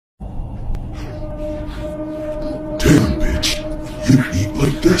You eat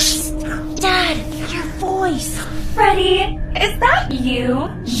like this? Dad, your voice. Freddy, is that you?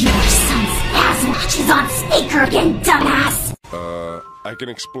 Your son's ass watches on speaker again, dumbass! I can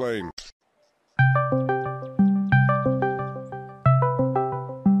explain.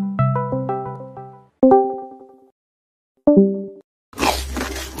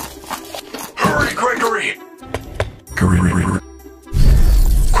 Hurry, Gregory!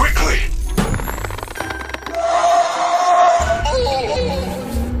 Quickly!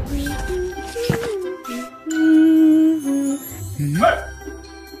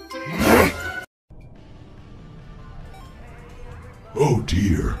 Oh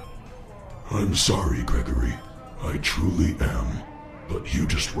dear. I'm sorry, Gregory. I truly am. But you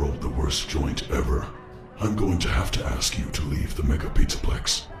just rolled the worst joint ever. I'm going to have to ask you to leave the Mega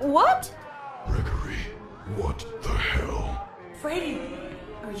Pizzaplex. What? Gregory, what the hell? Freddy,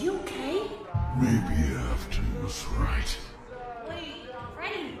 are you okay? Maybe Afton's right. Wait,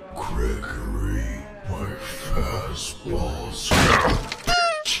 Freddy. Gregory, my fastball's...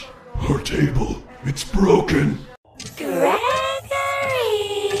 Bitch! Our table, it's broken! Gregory!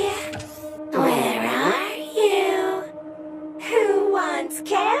 Where are you? Who wants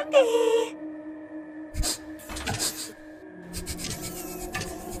candy?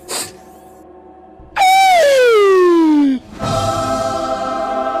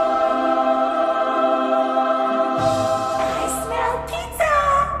 I smell pizza!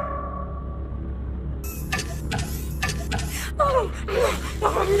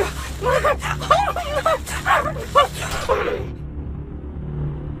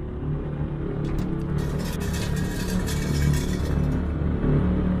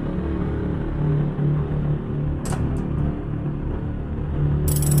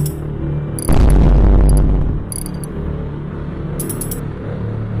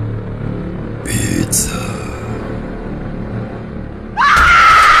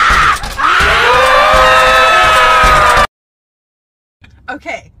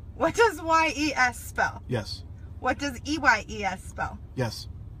 Okay, what does YES spell? Yes. What does EYES spell? Yes.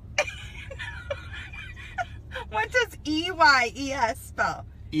 What does EYES spell?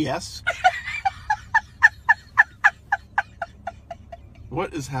 Yes.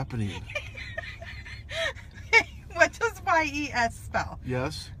 What is happening? What does YES spell?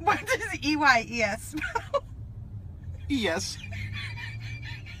 Yes. What does EYES spell? Yes.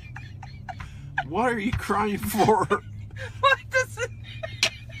 What are you crying for? What does it...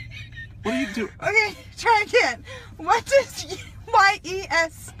 What are you doing? Okay, try again. What does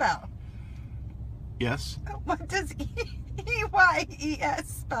YES spell? Yes. What does EYES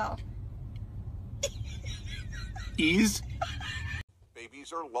spell? Ease.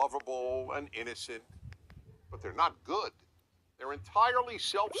 Babies are lovable and innocent, but they're not good. They're entirely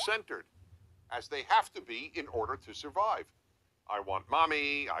self-centered, as they have to be in order to survive. I want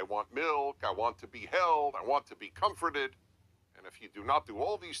mommy, I want milk, I want to be held, I want to be comforted. And if you do not do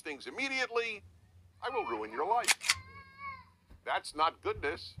all these things immediately, I will ruin your life. That's not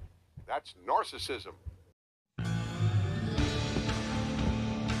goodness, that's narcissism.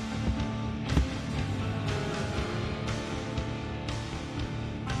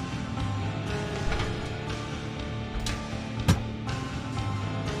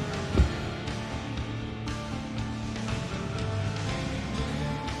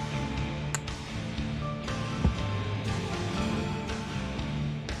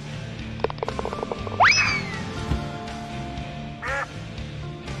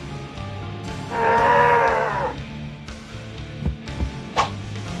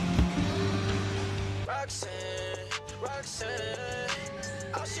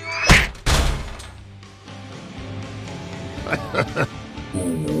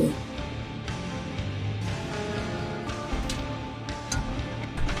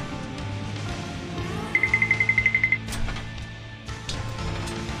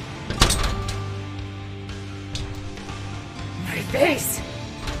 My face!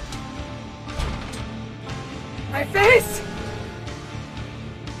 My face!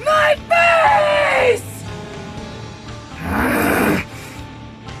 My face!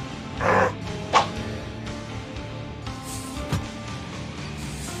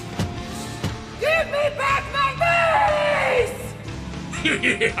 Give me back my face!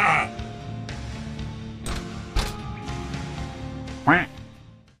 Yeah!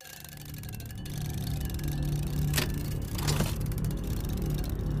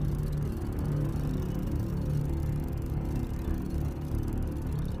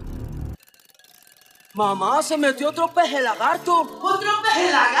 Mamá, se metió otro peje lagarto. ¡Otro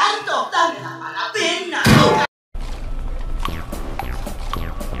peje lagarto! ¡Dame la mala pena!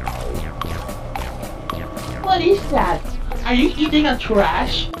 What is that? Are you eating a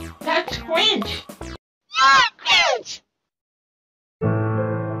trash? That's cringe! Yeah, cringe!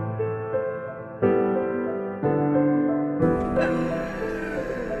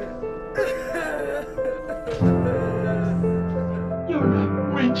 You're not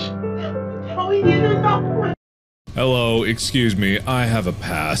cringe. Tell me you're not cringe. Hello, excuse me, I have a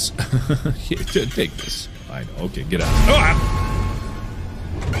pass. Take this. I know, okay, get out. Ah!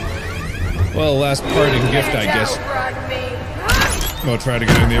 Well, last parting gift, I guess. I'll try to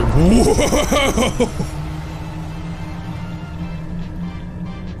get in there. Whoa!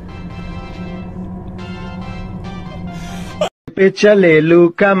 पे चले लू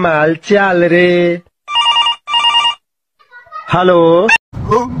कमाल चाल रे hello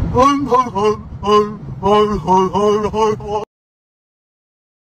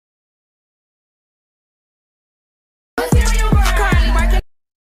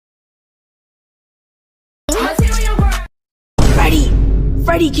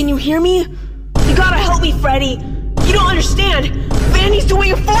Freddy, can you hear me? You gotta help me, Freddy. You don't understand. Vanny's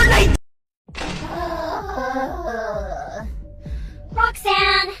doing a Fortnite.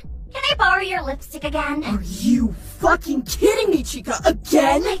 Roxanne, can I borrow your lipstick again? Are you fucking kidding me, Chica?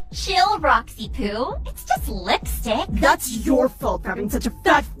 Again? Like, chill, Roxy Poo. It's just lipstick. That's your fault for having such a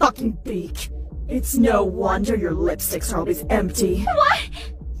fat fucking beak. It's no wonder your lipsticks are always empty. What?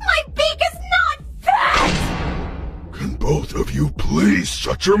 My beak is not fat! Can both of you please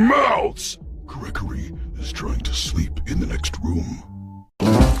shut your mouths? Gregory is trying to sleep in the next room.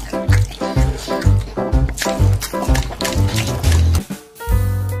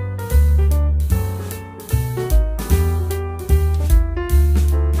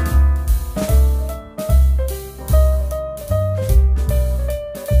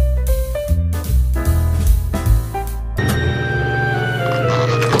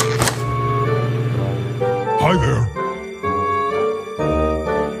 Hi there.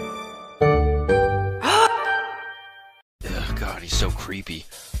 Oh God, he's so creepy.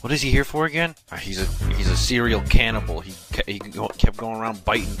 What is he here for again? He's a serial cannibal. He kept going around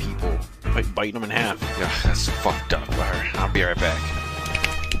biting people, biting them in half. Ugh, that's fucked up. Alright, I'll be right back.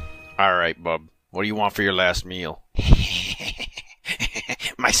 All right, bub. What do you want for your last meal?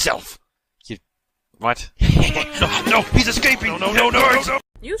 Myself. What? No, he's escaping. No.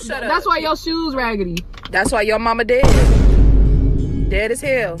 You shut up. That's why your shoes raggedy. That's why your mama dead. Dead as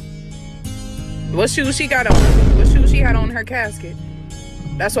hell. What shoes she got on? What shoes she had on in her casket?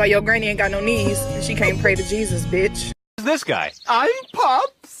 That's why your granny ain't got no knees and she can't pray to Jesus, bitch. Who's this guy? I'm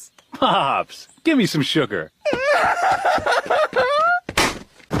Pops. Pops, give me some sugar.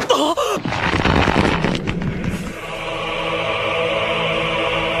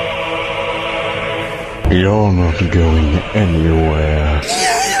 You're not going anywhere.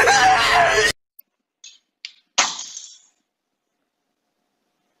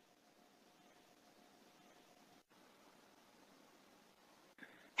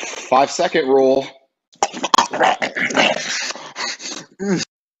 5-second rule.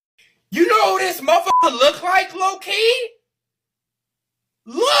 You know who this motherfucker look like, low-key?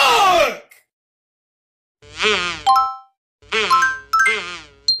 Look!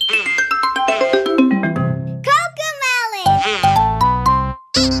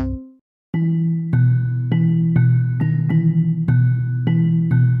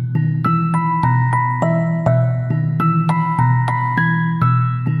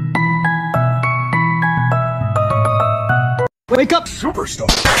 Wake up, superstar!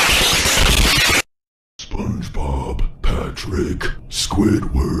 SpongeBob, Patrick,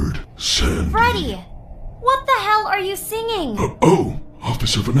 Squidward, Sandy. Freddy, what the hell are you singing? Oh,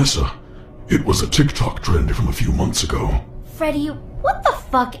 Officer Vanessa. It was a TikTok trend from a few months ago. Freddy, what the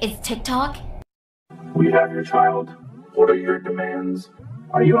fuck is TikTok? We have your child. What are your demands?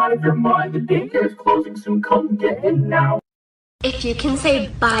 Are you out of your mind? The daycare is closing soon. Come get him now. If you can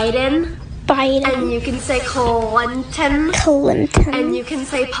say Biden, and you can say Clinton, and you can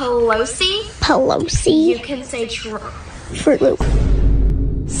say Pelosi, you can say Trump. Fruit Loop.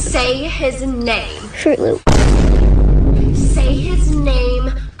 Say his name. Fruit Loop. Say his name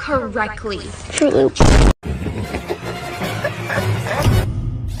correctly. Fruit Loop.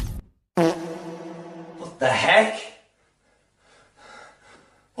 What the heck?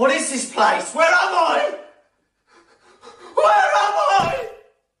 What is this place? Where am I? Where am I?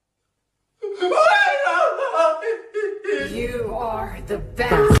 You are the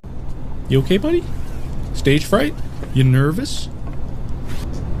best. You okay, buddy? Stage fright? You nervous?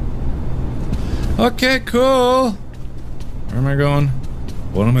 Okay, cool. Where am I going?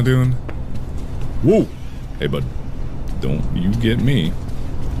 What am I doing? Whoa! Hey, bud. Don't you get me.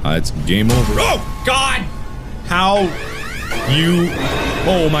 It's game over. Oh, God! How You...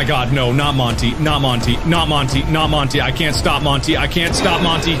 Oh my god, no, not Monty. Not Monty. Not Monty. Not Monty. I can't stop Monty. I can't stop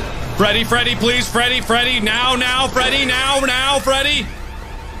Monty. Freddy, Freddy, please. Freddy, Freddy. Now, now, Freddy. Now, now, Freddy.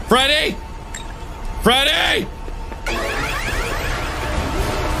 Freddy! Freddy!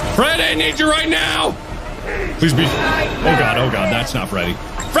 Freddy, I need you right now! Please be... Oh god, that's not Freddy.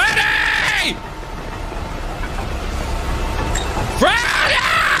 Freddy!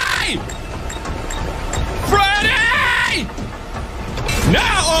 Freddy! Freddy! No!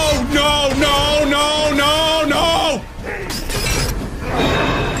 Oh, no, no, no, no, no!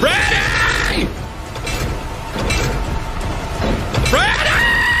 Freddy! Freddy!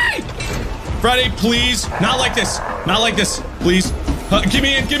 Freddy, please. Not like this. Not like this. Please. Give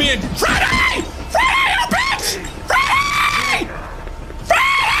me in. Give me in. Freddy! Freddy, you bitch! Freddy!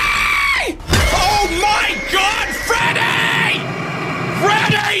 Freddy! Oh my god, Freddy!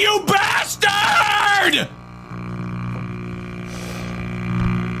 Freddy, you bastard!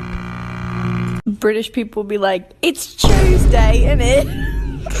 British people be like, it's Tuesday, innit?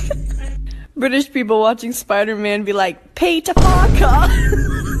 British people watching Spider-Man be like, Peter Parker.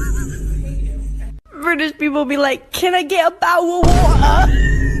 British people be like, can I get a bowl of water?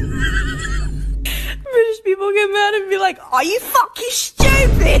 British people get mad and be like, are you fucking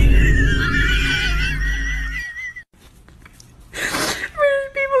stupid?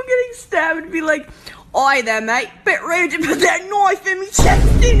 British people getting stabbed and be like, oi there mate, bit rude to put that knife in me chest,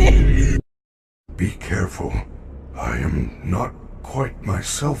 innit? Be careful. I am not quite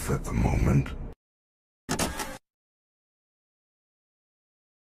myself at the moment.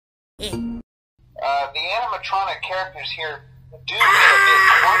 The animatronic characters here do get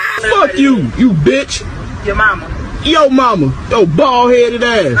a bit Fuck you, you bitch. Your mama. Yo mama, yo bald-headed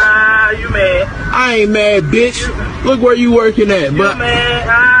ass. You mad. I ain't mad, bitch. Look where you working at, but...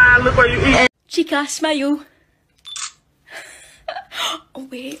 mad. Look where you eat. Chica, smile. Oh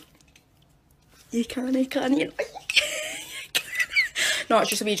wait. You can you? No, it's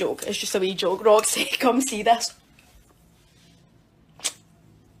just a wee joke. It's just a wee joke. Roxy, come see this.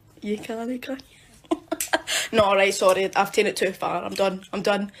 You can you? No, right, sorry. I've taken it too far. I'm done. I'm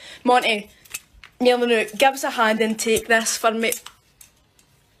done. Monty, Neil, give us a hand and take this for me.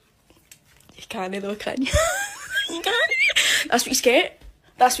 You can't though, can you? You can't. That's what you get.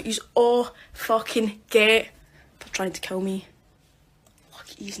 That's what you all fucking get for trying to kill me. Look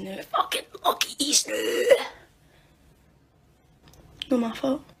at these now. Fucking look at these now. No, my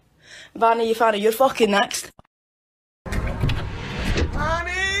fault. Vanny, you fanny, you're fucking next.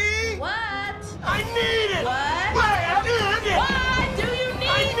 Honey! What? I need it! What? I need it! What do you need?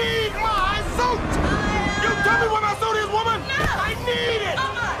 I need my suit! You tell me where my suit is, woman! No! I need it!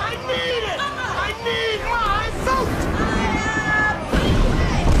 I need it! I need my suit!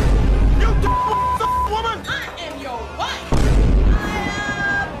 You tell me where my suit, woman! I am your wife!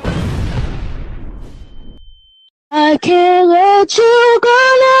 I can't let you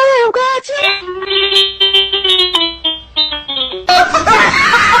go now, I've got you.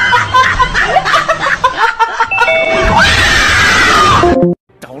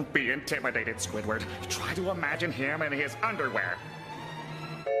 Don't be intimidated, Squidward. Try to imagine him in his underwear.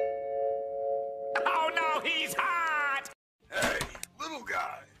 Oh no, he's hot! Hey, little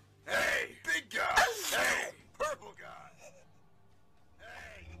guy. Hey, big guy. Hey, purple guy.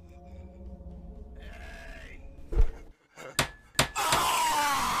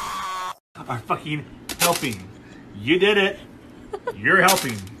 Are fucking helping. You did it. You're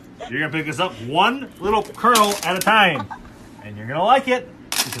helping. You're gonna pick this up one little kernel at a time. And you're gonna like it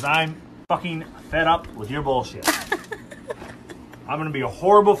because I'm fucking fed up with your bullshit. I'm gonna be a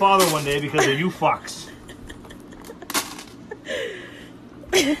horrible father one day because of you fucks.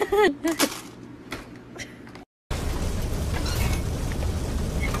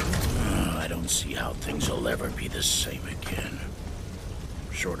 I don't see how things will ever be the same again.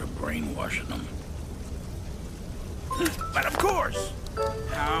 Short of brainwashing them. But of course,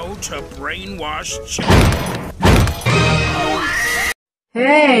 how to brainwash children.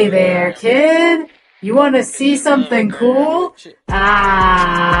 Hey there, kid. You want to see something cool?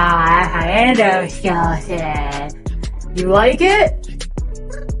 Endoskeleton. You like it?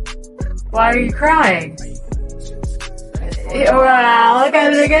 Why are you crying? Look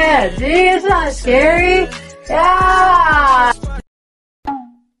at it again. See, it's not scary. Yeah.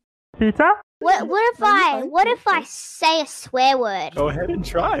 Pizza? What if I say a swear word? Go ahead and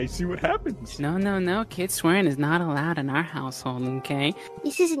try. See what happens. No. Kid swearing is not allowed in our household, okay?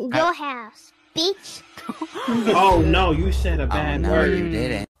 This isn't your house, bitch. Oh no, you said a bad word. You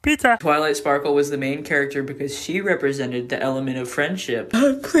didn't. Pizza. Twilight Sparkle was the main character because she represented the element of friendship.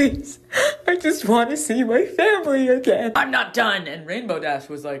 Oh, please. I just want to see my family again. I'm not done. And Rainbow Dash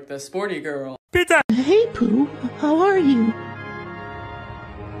was like the sporty girl. Pizza! Hey, Pooh. How are you?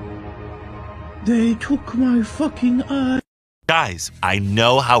 They took my fucking eye. Guys, I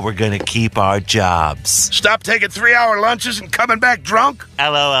know how we're gonna keep our jobs. Stop taking 3-hour lunches and coming back drunk?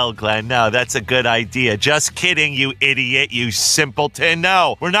 LOL, Glenn. No, that's a good idea. Just kidding, you idiot, you simpleton.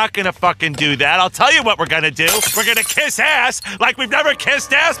 No, we're not gonna fucking do that. I'll tell you what we're gonna do. We're gonna kiss ass like we've never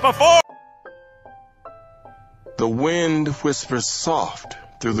kissed ass before. The wind whispers soft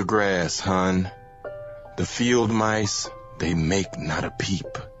through the grass, hun. The field mice, they make not a peep.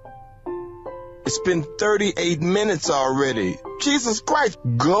 It's been 38 minutes already. Jesus Christ,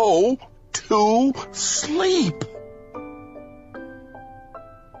 go to sleep.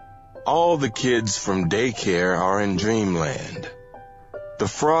 All the kids from daycare are in dreamland. The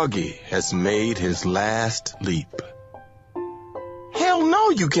froggy has made his last leap. Hell no,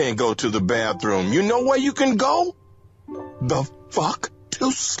 you can't go to the bathroom. You know where you can go? The fuck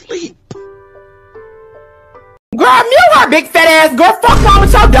to sleep. Girl, mute her big fat ass. Girl, fuck wrong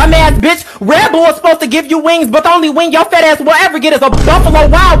with your dumb ass bitch. Red Bull is supposed to give you wings, but the only wing your fat ass will ever get is a Buffalo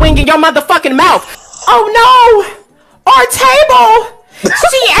Wild Wing in your motherfucking mouth. Oh no! Our table!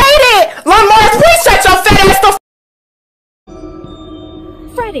 She ate it! Lamar, please shut your fat ass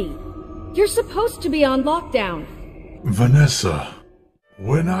the Freddy, you're supposed to be on lockdown. Vanessa,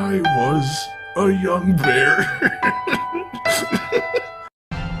 when I was a young bear.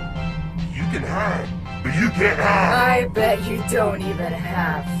 You can hide, but you can't hide. I bet you don't even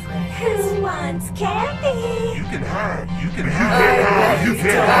have friends. Who wants candy? You can hide, you can hide. You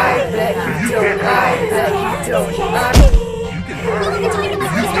can't hide. I bet you don't. I bet you don't. You can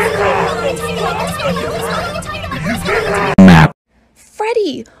hide. Map.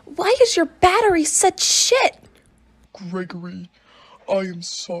 Freddy, why is your battery such shit? Gregory, I am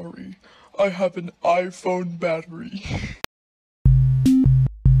sorry. I have an iPhone battery.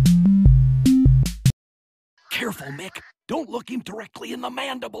 Careful, Mick. Don't look him directly in the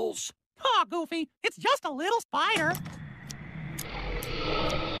mandibles. Aw, Goofy, it's just a little spider.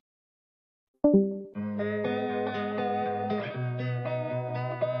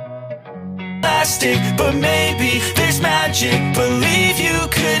 Plastic, but maybe there's magic. Believe you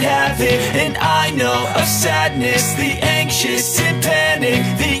could have it. And I know of sadness, the anxious and panic,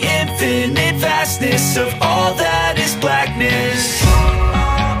 the infinite vastness of all that is blackness.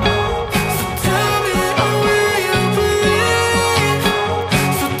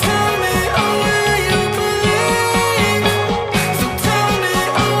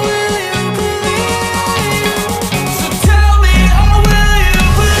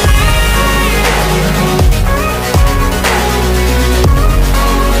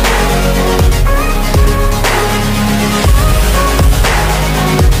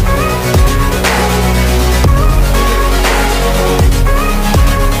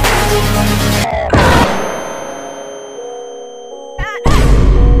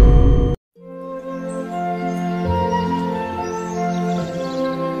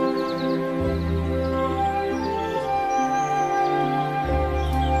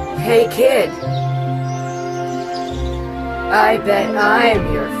 Hey kid, I bet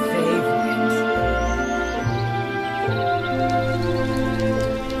I'm your favorite.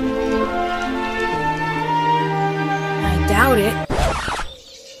 I doubt it.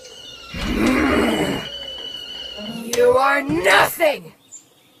 You are nothing!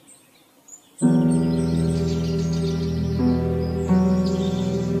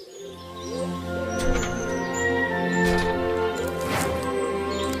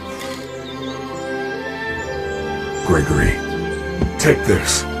 Gregory, take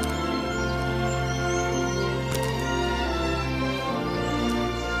this.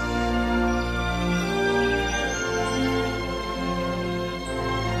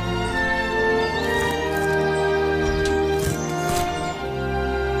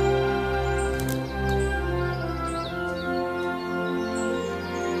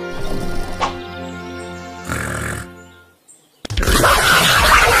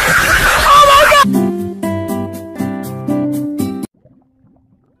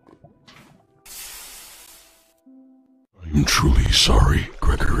 I'm truly sorry,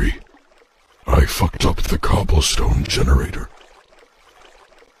 Gregory. I fucked up the cobblestone generator.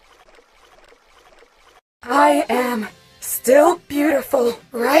 I am still beautiful,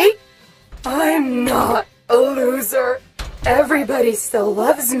 right? I'm not a loser. Everybody still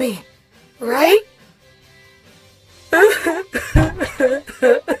loves me, right?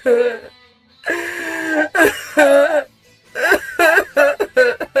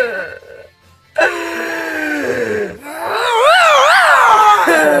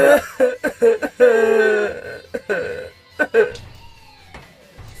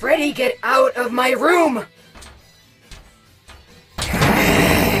 Freddy, get out of my room!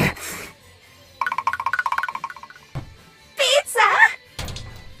 Pizza!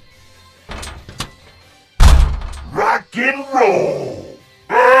 Rock and roll!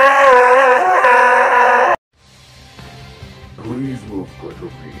 Please move, Gregory.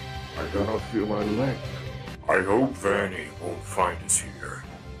 I cannot feel my leg. I hope Vanny won't find us here.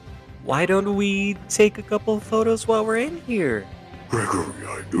 Why don't we take a couple photos while we're in here? Gregory,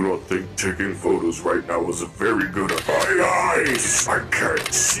 I do not think taking photos right now is a very good idea. My eyes! I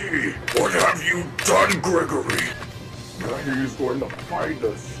can't see! What have you done, Gregory? Vanny is going to find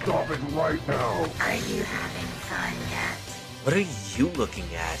us. Stop it right now. Are you having fun yet? What are you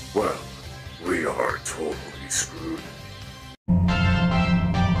looking at? Well, we are totally screwed.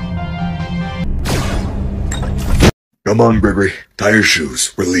 Come on, Gregory. Tie your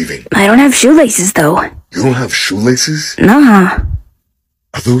shoes. We're leaving. I don't have shoelaces, though. You don't have shoelaces? Nah.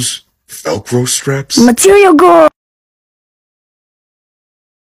 Are those Velcro straps? Material girl!